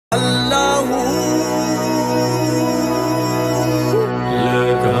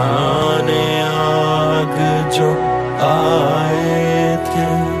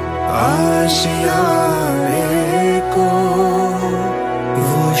आशियाने को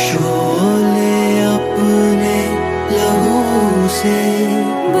वो शोले अपने लहू से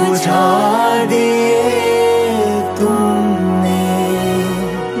बुझा दिए तुमने,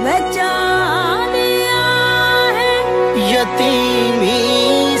 बचा दिया है यतीमी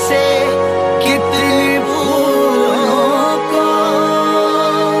से कितनी भूलों को,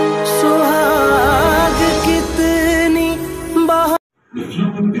 सुहाग कितनी बहा। The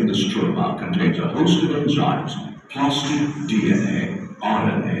fluid in the stroma contains a host of enzymes, plastic DNA,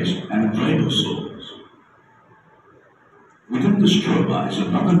 RNAs, and ribosomes. Within the stroma is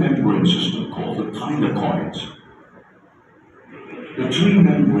another membrane system called the thylakoids. The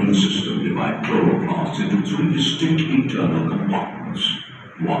three-membrane system divides chloroplasts into three distinct internal compartments.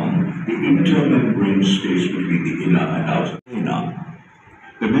 One, the intermembrane space between the inner and outer graina.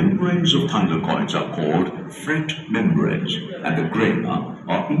 The membranes of thylakoids are called fret membranes, and the graina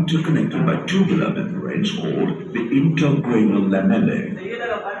are interconnected by tubular membranes called the intergrainal lamellae.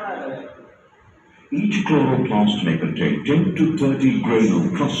 Each chloroplast may contain 10 to 30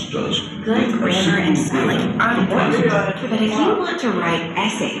 grainal clusters. Good grammar and spelling are important, but if you want to write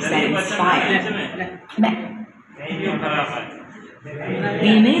essays that inspire...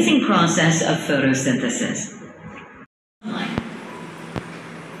 The amazing process of photosynthesis.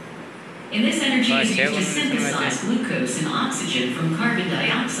 And this energy is used to synthesize glucose and oxygen from carbon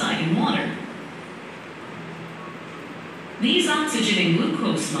dioxide and water. These oxygen and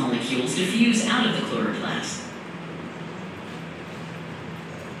glucose molecules diffuse out of the chloroplast.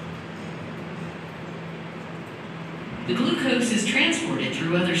 The glucose is transported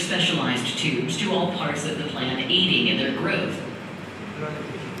through other specialized tubes to all parts of the plant, aiding in their growth.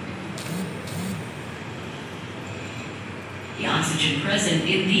 The oxygen present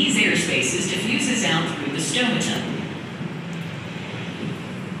in these air spaces diffuses out through the stomata.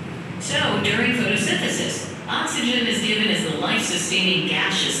 So, during photosynthesis, oxygen is given as the life-sustaining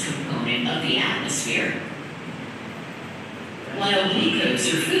gaseous component of the atmosphere, while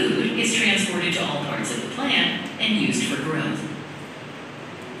glucose or food is transported to all parts of the plant and used for growth.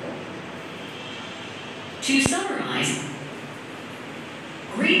 To summarize,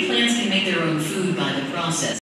 great plants can make their own food by the process